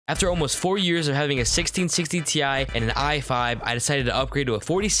After almost 4 years of having a 1660 Ti and an i5, I decided to upgrade to a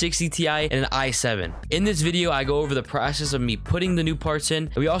 4060 Ti and an i7. In this video, I go over the process of me putting the new parts in,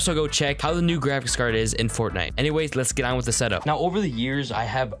 and we also go check how the new graphics card is in Fortnite. Anyways, let's get on with the setup. Now, over the years, I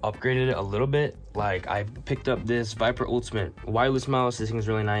have upgraded it a little bit. Like, I picked up this Viper Ultimate wireless mouse. This thing is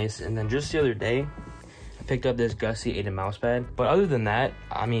really nice. And then just the other day, I picked up this Gussie 8 mouse pad. But other than that,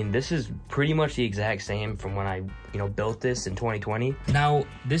 I mean, this is pretty much the exact same from when I, built this in 2020. Now,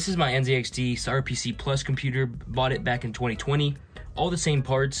 this is my NZXT StarPC Plus computer. Bought it back in 2020. All the same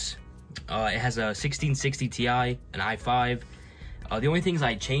parts. It has a 1660 Ti, an i5. The only things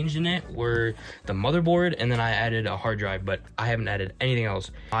I changed in it were the motherboard, and then I added a hard drive, but I haven't added anything else.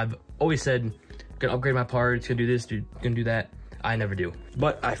 I've always said, gonna upgrade my parts, gonna do this, gonna do that. I never do.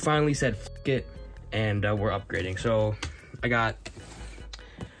 But I finally said, fuck it, and we're upgrading. So I got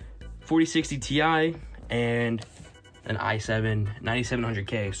 4060 Ti and an i7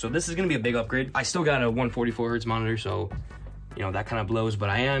 9700K. So this is gonna be a big upgrade. I still got a 144 hertz monitor, so that kind of blows,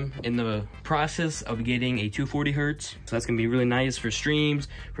 but I am in the process of getting a 240 hertz. So that's gonna be really nice for streams,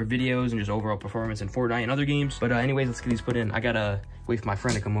 for videos, and just overall performance in Fortnite and other games. But anyways, let's get these put in. I gotta wait for my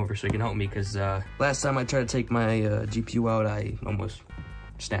friend to come over so he can help me, because last time I tried to take my GPU out, I almost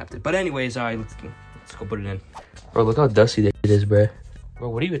snapped it. But anyways, all right, let's go put it in. Bro, look how dusty it is, bro. Bro,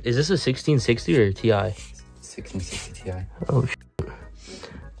 what is this, a 1660 or a Ti? 1660 Ti. Oh, shit.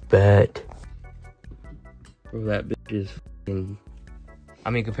 Bet. Bro, that bitch is fucking... I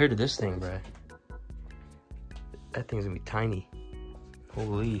mean, compared to this thing, bro, that thing's gonna be tiny.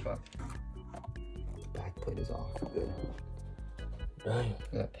 Holy. Fuck. Back plate is off. Good. Dang.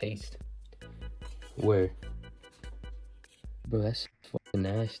 That paste. Where? Bro, that's fucking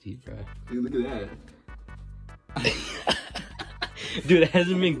nasty, bro. Dude, look at that. Dude, it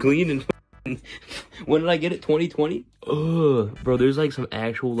hasn't been cleaned in when did I get it? 2020? Ugh, bro, there's like some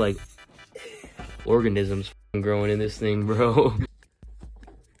actual like organisms growing in this thing, bro.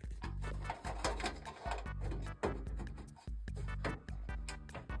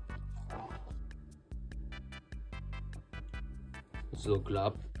 It's a little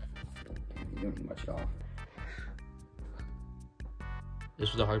glob. You don't need much at all.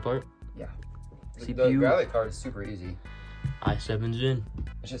 This was the hard part? Yeah. CPU. The graphic card is super easy. i7's in.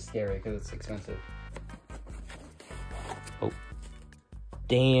 It's just scary because it's expensive. Oh.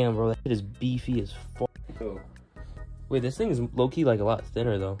 Damn, bro, that shit is beefy as fuck. Oh. Wait, this thing is low-key like a lot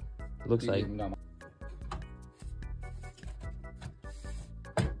thinner though. It looks like. No.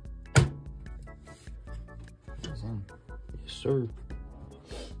 Yes, sir.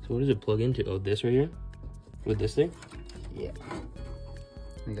 So what does it plug into? Oh, this right here? With this thing? Yeah.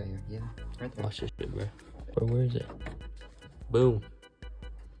 We got here. Yeah. Right there. Watch this shit, bro. Bro, where is it? Boom.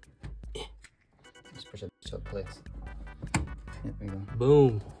 Just push it to a place. Yep, there you go.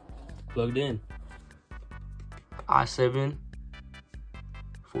 Boom. Plugged in. i7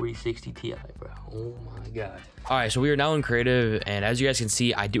 4060 Ti, bro. Oh my god. All right, so we are now in creative, and as you guys can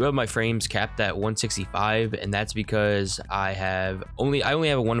see, I do have my frames capped at 165, and that's because I only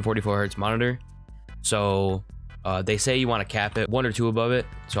have a 144 hertz monitor. So they say you want to cap it 1 or 2 above it,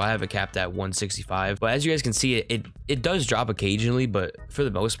 so I have it capped at 165. But as you guys can see, it does drop occasionally, but for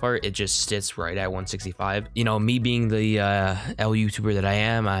the most part, it just sits right at 165. Me being the L YouTuber that I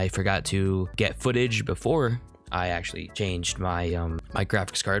am, I forgot to get footage before I actually changed my my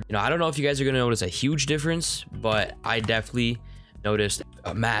graphics card. I don't know if you guys are gonna notice a huge difference, but I definitely noticed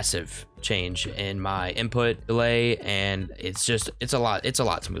a massive change in my input delay, and it's a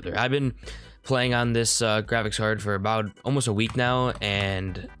lot smoother. I've been playing on this graphics card for about almost a week now,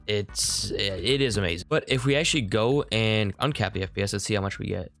 and it is amazing. But if we actually go and uncap the FPS, let's see how much we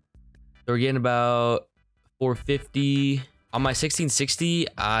get. So we're getting about 450 on my 1660.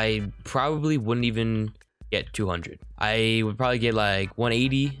 I probably wouldn't even get 200. I would probably get like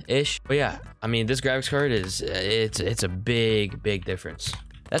 180-ish. But yeah, I mean, this graphics card it's a big difference.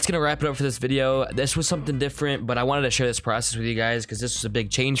 That's gonna wrap it up for this video. This was something different, but I wanted to share this process with you guys because this was a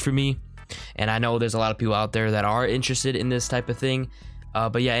big change for me. And I know there's a lot of people out there that are interested in this type of thing.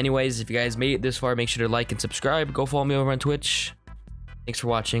 But yeah, anyways, if you guys made it this far, make sure to like and subscribe. Go follow me over on Twitch. Thanks for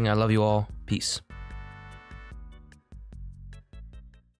watching. I love you all. Peace.